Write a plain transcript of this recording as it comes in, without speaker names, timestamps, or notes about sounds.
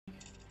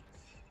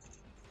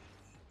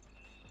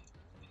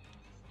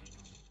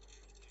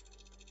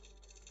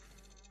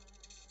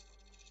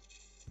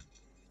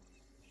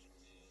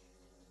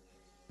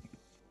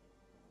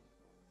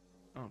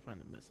can't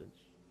find the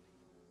message.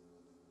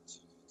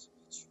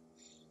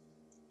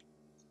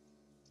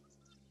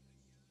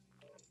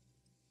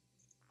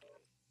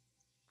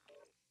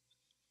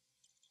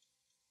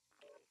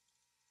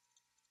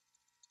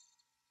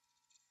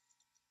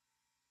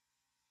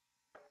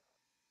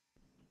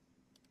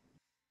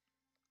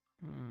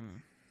 Hmm.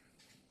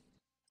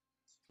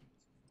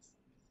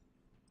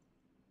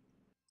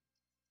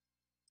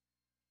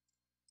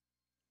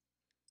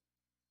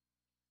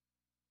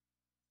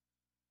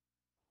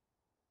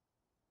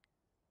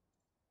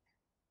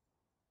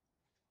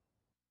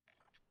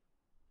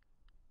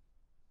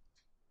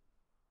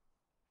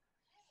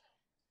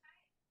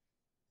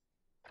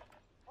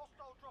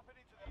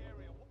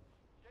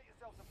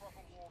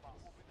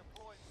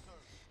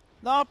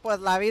 No, pues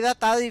la vida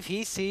está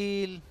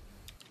difícil.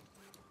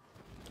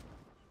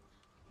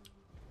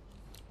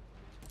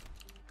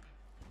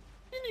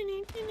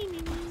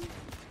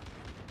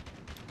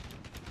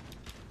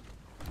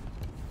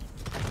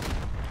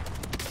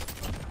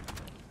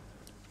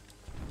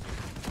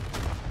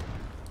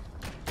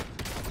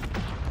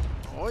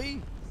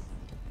 ¡Uy!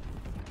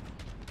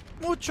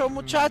 Mucho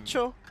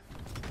muchacho.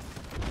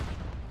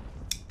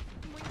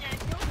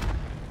 Muñaño.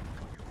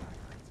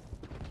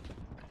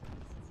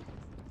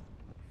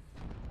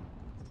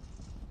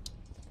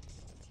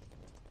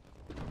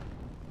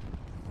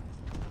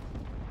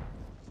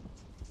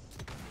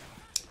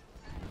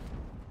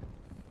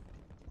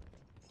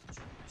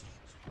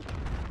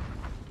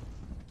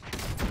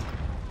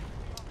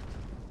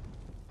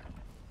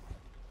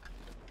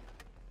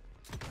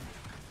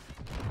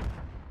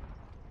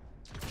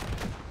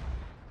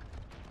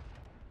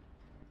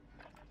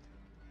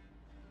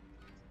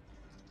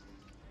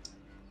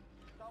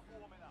 Stop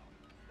warming up.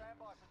 Stand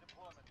by for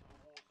deployment to the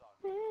war zone.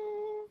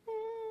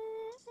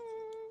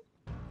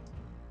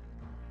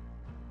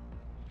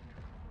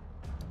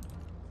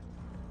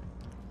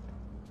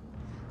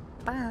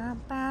 Pam,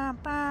 pam,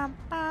 pam,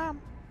 pam.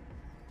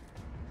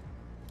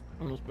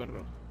 Unos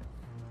perros.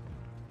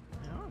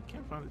 No, I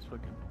can't find this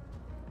fucking.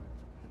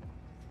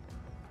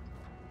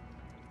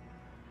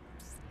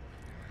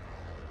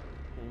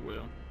 Oh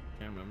well,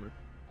 can't remember.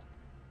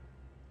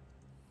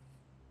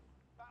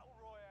 Battle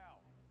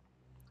Royale.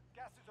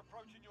 Gas is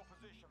approaching your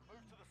position.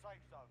 Move to the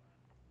safe zone.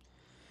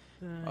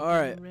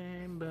 Alright.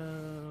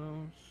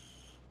 Rainbows.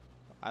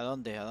 ¿A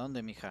dónde? ¿A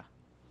dónde, mija?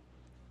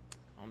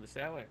 On the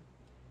cellar.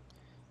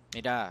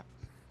 Mira,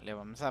 le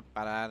vamos a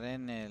parar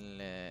en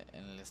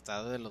el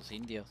estado de los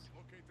indios.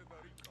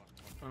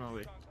 Oh no,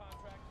 wait.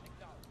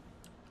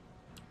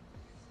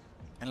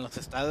 En los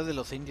estados de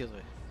los indios,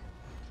 güey.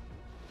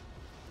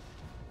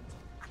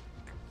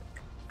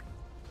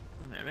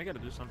 Man, they gotta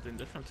do something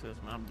different to this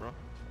map, bro.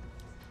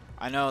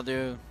 I know,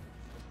 dude.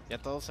 Ya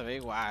todo se ve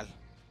igual.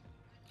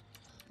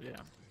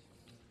 Yeah.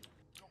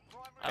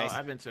 Oh, Guys.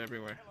 I've been to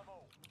everywhere.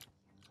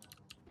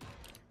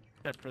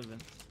 That prison.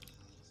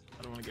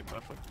 I don't want to get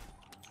buffered.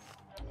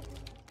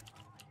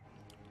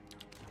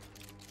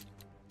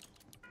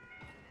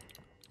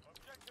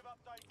 Objective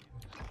updated.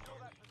 Secure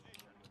that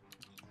position.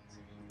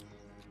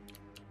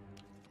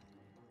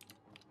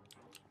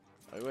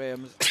 Ay, güey.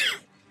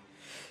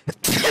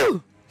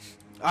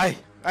 Ay,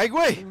 ay,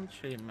 güey.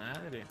 Pinche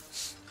madre.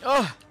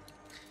 Oh,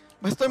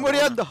 me estoy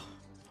muriendo.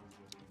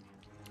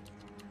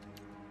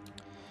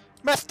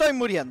 Me estoy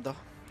muriendo.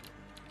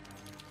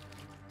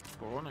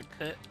 Corona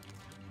cut.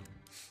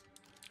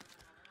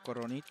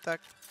 Coronita,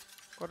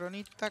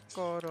 coronita,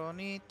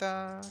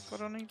 coronita,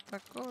 coronita,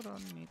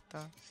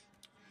 coronita.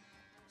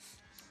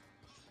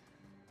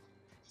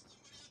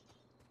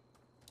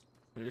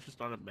 We should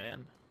start a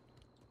band.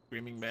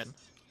 Screaming band.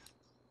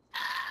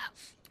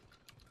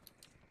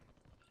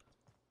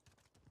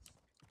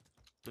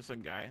 There's a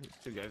guy.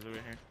 There's two guys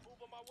over here.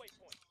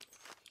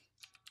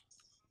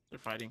 They're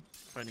fighting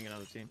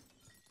another team.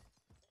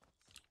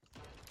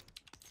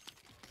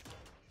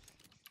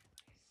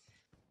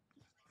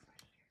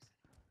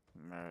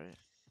 Alright.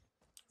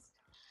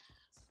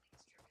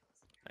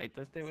 Ahí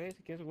está este güey,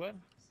 si quieres jugar.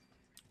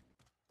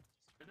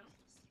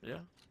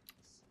 Ya.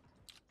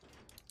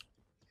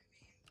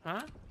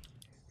 ¿Ah?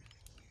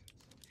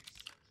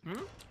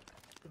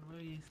 ¿Qué me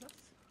dices?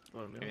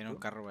 Ahí viene un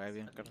carro, güey, ahí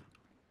viene un carro.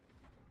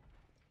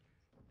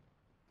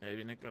 Ahí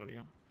viene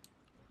Carrillo.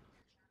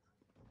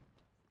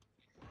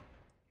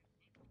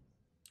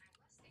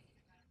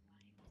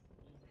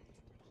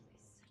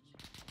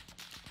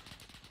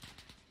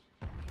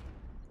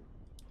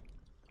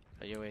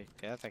 Oye, güey,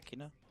 quédate aquí,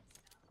 ¿no?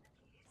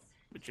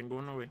 Me chingó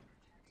uno, güey.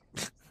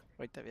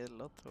 Ahorita viene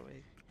el otro,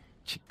 güey.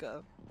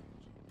 Chica.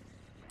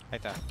 Ahí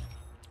está.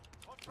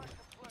 Contract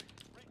complete.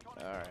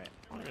 Recon Alright.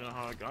 I don't even know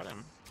how I got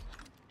him.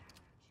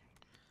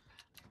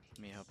 Let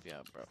me help you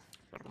out, bro.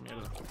 Perro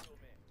mierda.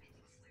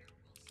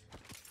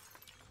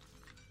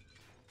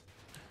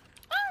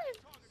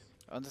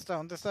 ¿Dónde está?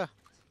 ¿Dónde está?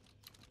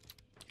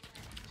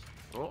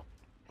 Oh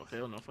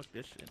hell no, fuck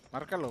this shit.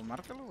 Márcalo,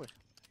 márcalo, güey.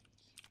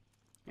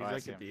 He's Oh, I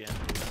like see at him. the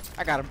end.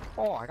 I got him.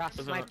 Oh, I got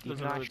There's sniped.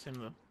 another, there's another team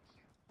though.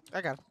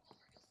 I got him.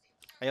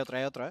 Hay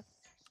otro,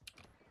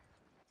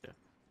 Yeah.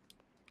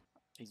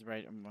 He's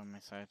right on my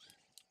side.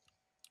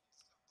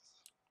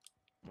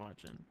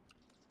 Watching.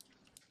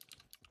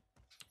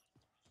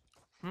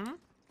 Hmm?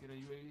 Get a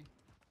UAV.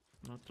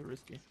 Not too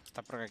risky.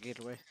 Está por aquí,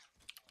 güey.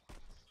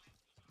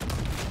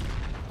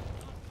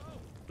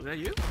 Was that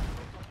you?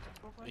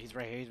 He's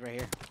right here, he's right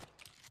here.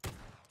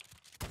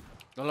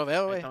 No lo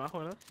veo, Ahí güey. está abajo,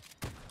 ¿verdad?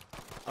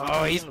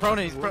 Oh, he's prone,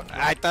 he's prone.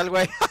 Ahí está el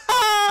güey.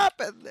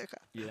 Pendeja.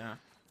 Yeah.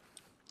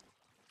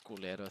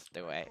 Culero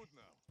este güey.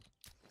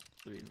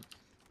 Sweet.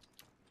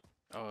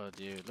 Oh,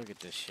 dude, look at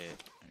this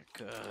shit.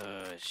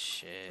 Good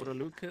shit. Puro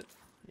loot kit.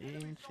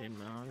 Pinche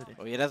madre.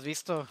 Hubieras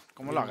visto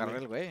cómo lo agarré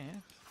el güey,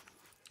 ¿eh?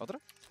 ¿Otro?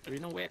 Hay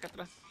un güey acá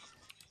atrás.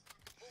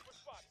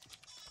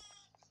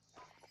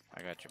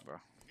 I got you,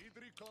 bro.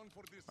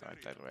 Ahí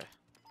está el güey.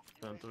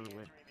 Tanto el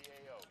güey.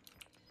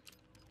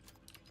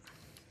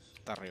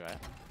 Está arriba, eh.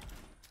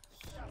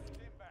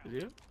 ¿Es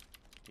you?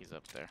 He's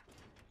up there.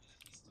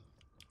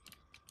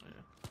 Oh,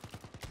 yeah.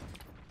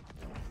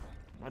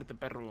 Muerte,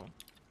 perro.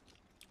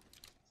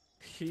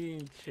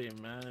 Pinche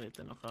madre,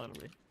 está enojado el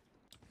güey.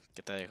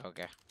 ¿Qué te dijo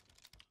qué? I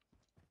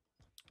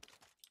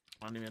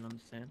don't even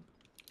understand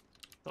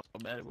how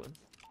bad it was.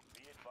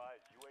 Be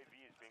advised, UAV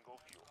is bingo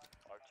fuel.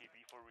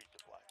 RTB for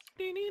resupply.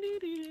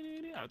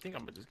 I think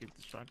I'm gonna just get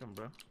the shotgun,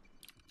 bro.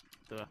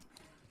 The...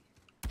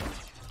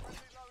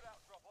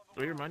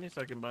 Throw your money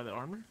so I can buy the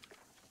armor.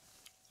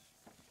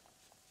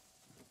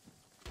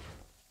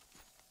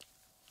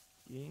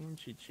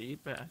 Pinche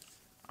cheap ass.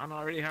 I don't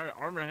already have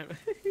armor.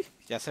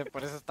 Ya sé,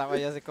 por eso estaba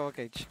ya así como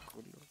que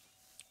chiculo.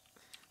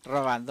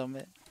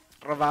 Robándome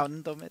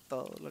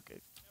todo lo que...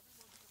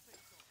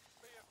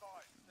 Be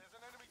advised, there's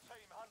an enemy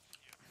team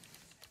hunting you.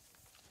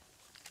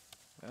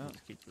 Oh,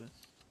 Let's keep this.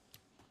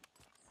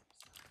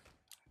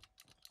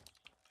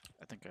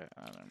 I think I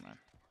don't know.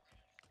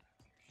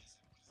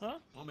 Huh?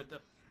 I'll meter.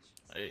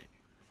 Hey.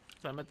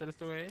 ¿Se va a meter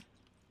este güey?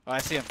 Oh, I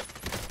see him.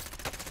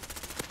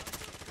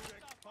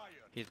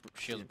 His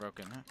shield's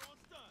broken, huh?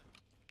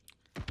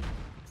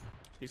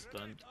 He's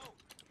stunned.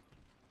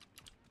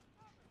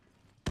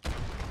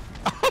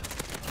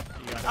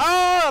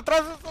 ¡Oh!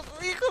 ¡Atrás de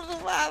estos hijos de su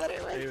madre,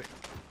 güey! Hey,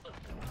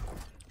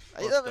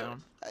 Ayúdame,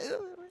 down.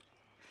 ayúdame,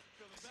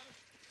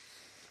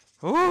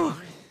 güey.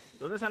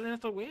 ¿Dónde salen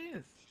estos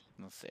güeyes?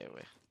 No sé,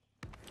 güey.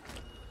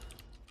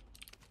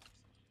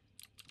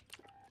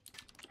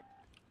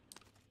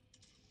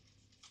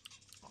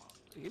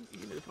 Give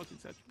me the fucking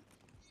satchel.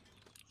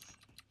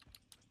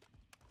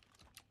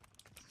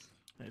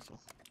 Eso.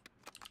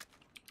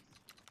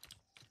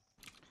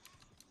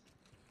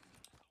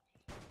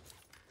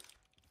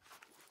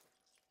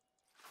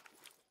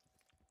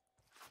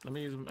 Let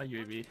me use my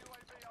UAV.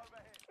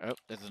 Oh,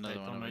 there's another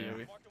Wait, one on over my here.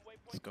 UAV.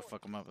 Let's go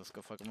fuck him up, let's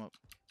go fuck him up.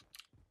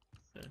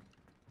 Yeah.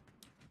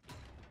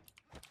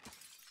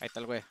 Ahí está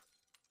el güey.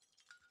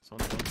 Son.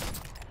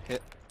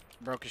 Hit.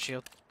 Broke his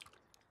shield.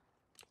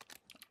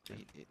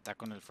 Y está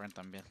con el friend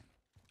también.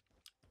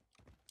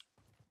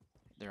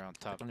 They're on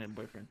top. Con el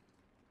boyfriend.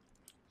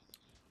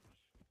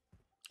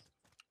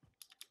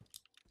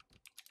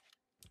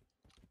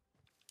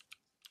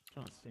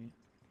 Trying to see.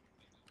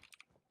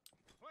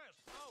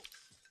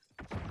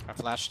 I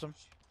flashed him.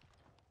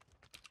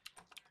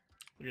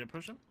 You gonna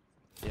push him?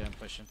 Yeah, I'm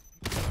pushing.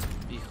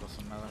 Hijo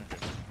su madre.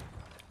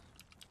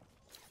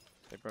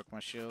 They broke my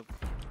shield.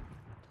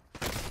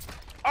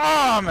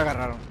 ¡Oh! Me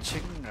agarraron.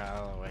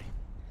 Chingado, güey.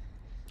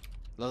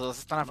 Los dos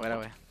están afuera,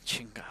 güey.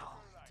 Chingado.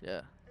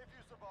 Yeah. If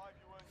you survive,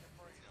 you earn your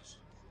freedom.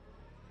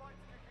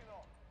 Fight's kicking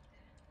off.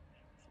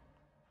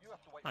 You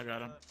have to wait I your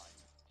got him. turn,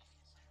 mate.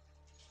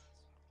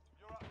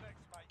 You're up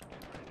next, mate. Get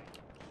ready.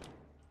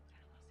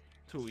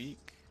 Too weak.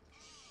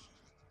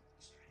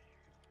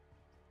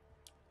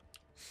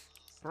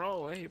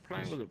 Bro, hey, you're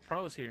playing with the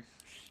pros here.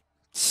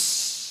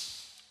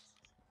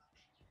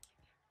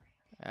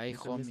 Ay, He's a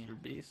homie.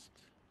 Mr. Beast.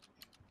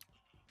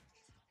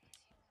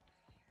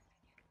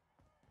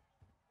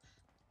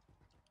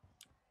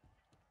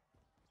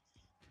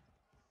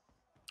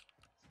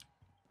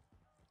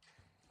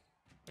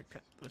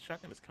 The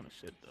shotgun is kind of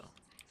shit, though.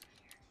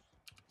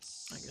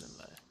 I ain't gonna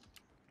lie.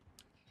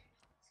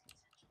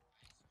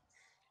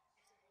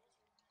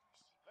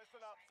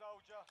 Listen up,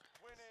 soldier.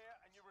 Win here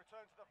and you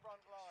return to the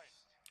front line.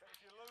 But if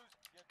you lose,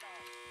 you're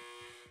done.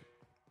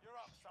 You're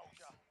up,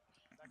 soldier.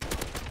 Now go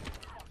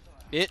fuck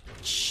around.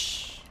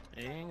 Bitch.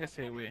 Ain't gonna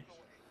say we.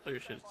 Oh, your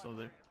shit's still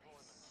there.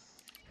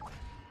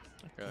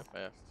 Yeah,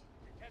 yeah.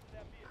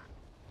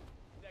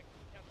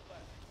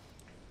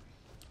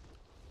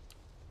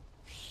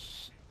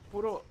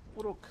 Puro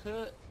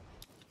cut.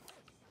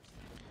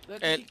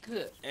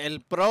 El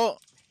pro.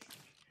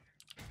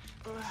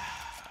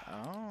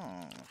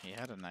 Oh, he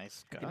had a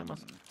nice Aquí gun.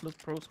 nomás los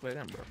pros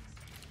juegan, bro.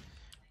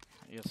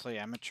 Yo soy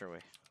amateur,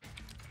 güey.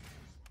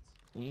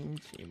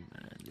 Pinche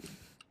madre.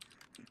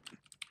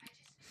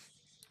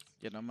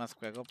 Yo nomás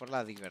juego por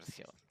la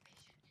diversión.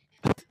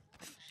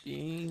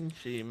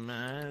 Pinche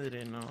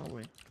madre, no,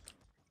 güey.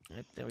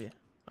 Este, oye.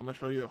 I'm gonna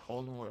show you a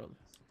whole new world.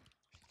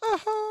 A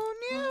whole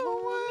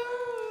new world.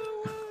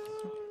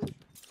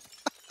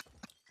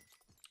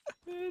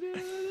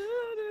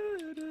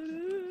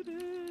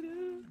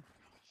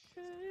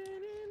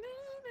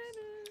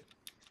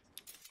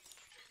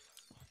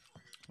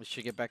 We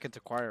should get back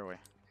into choir way.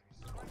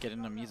 Get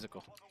in a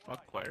musical.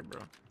 Fuck choir, bro.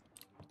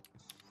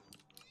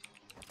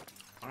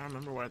 I don't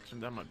remember why I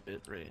turned down my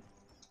bit rate.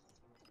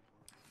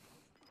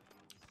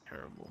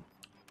 Terrible.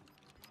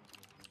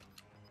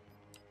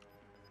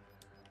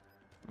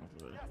 Gas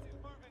is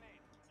moving in.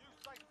 New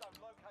safe zone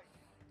located.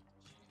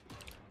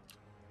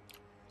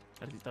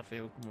 Así está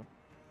feo como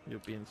yo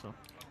pienso.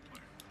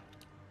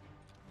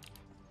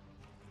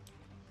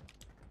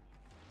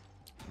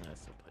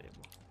 That's still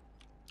playable.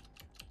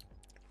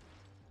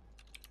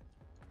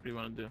 What do you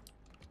want to do?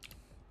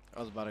 I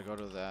was about to go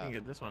to You that. can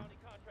get this one.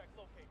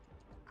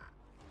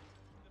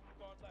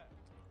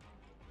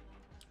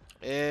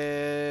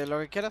 Lo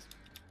que quieras.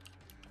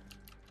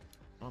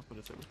 Vamos por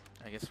ese, güey.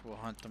 I guess we'll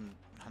hunt them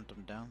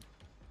down.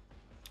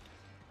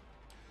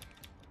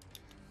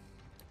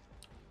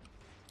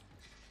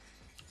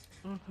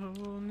 A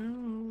whole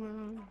new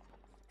world.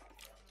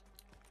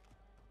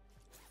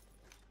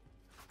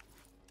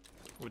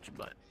 What you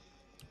buy?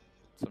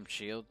 Some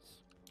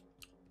shields.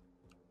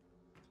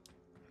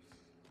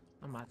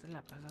 Nomás te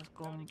la pasas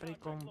compre,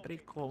 compre,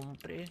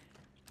 compre.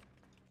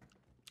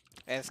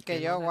 Es que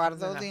Que yo no dejas de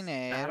guardo gastar.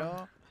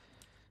 dinero.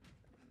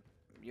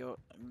 Yo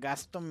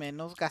gasto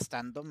menos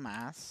gastando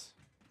más.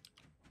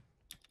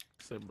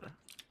 Sí, bro.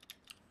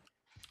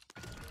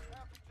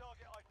 Bounty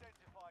target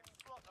identified.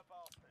 Slot the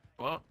bastard.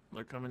 Well,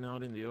 they're coming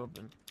out in the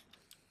open.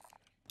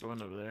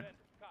 Going over there.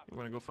 You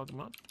wanna go fuck them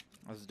up?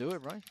 Let's do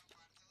it, right?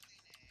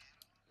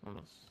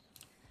 Vámonos.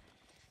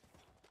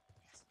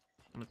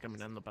 Vamos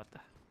caminando,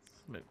 pata.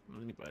 Let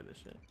me buy this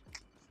shit.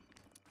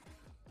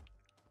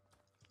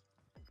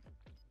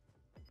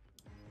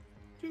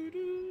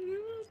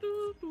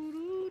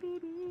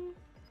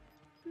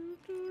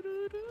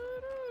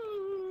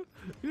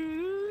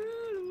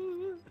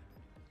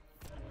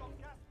 Got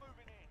gas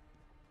moving in.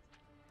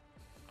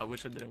 I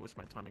wish I didn't waste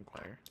my time in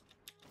choir.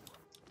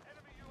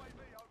 Enemy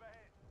UAV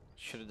overhead.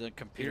 Should have done Did you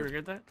computer. ever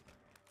get that?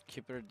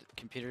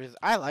 Computers.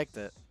 I liked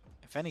it.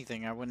 If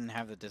anything, I wouldn't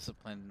have the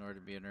discipline in order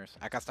to be a nurse.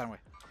 Acá están, güey.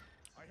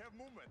 I have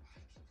movement.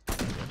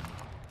 Friendly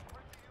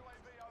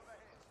UAV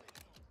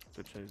overhead.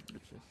 Bitches,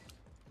 bitches.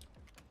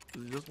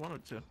 Is it just one or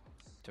two?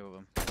 Two of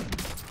them.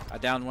 I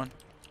downed one.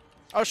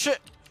 Oh shit!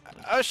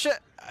 Oh shit!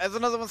 There's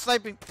another one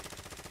sniping.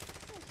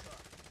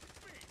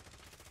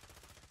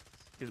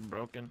 He's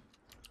broken.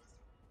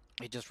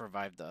 He just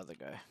revived the other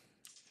guy.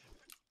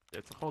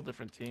 It's a whole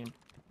different team.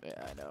 Yeah,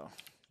 I know.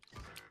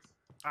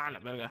 Ah, la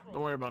verga.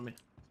 Don't worry about me.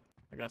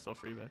 I got so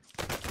free bags.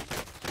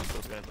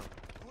 Those guys up.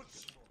 Good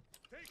smoke.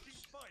 Taking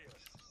fire.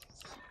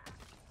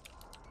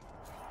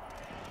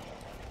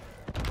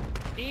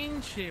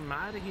 Inche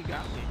madre, he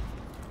got me.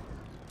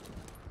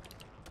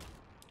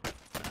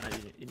 Nah,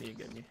 you need to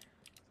get me.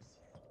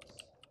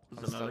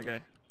 There's I'm another stuck.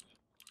 guy.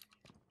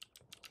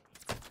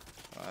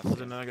 Oh,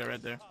 There's another guy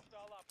right there.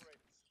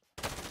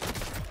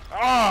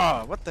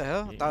 oh, what the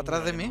hell? Sí, Estaba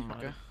atrás de vale, mí.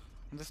 madre. Okay.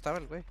 ¿Dónde estaba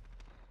el güey?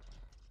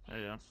 There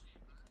you go.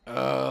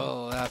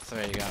 Oh, that's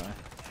where you got me.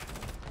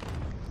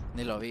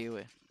 Ni lo vi,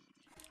 güey.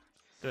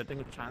 Dude,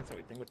 tengo chance,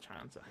 güey. Tengo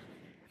chance.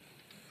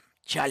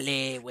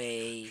 Chale,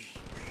 güey.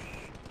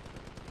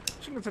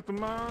 Chingas a tu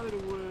madre,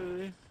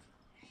 güey.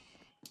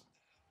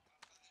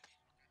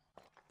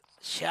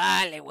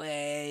 Chale,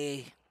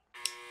 güey.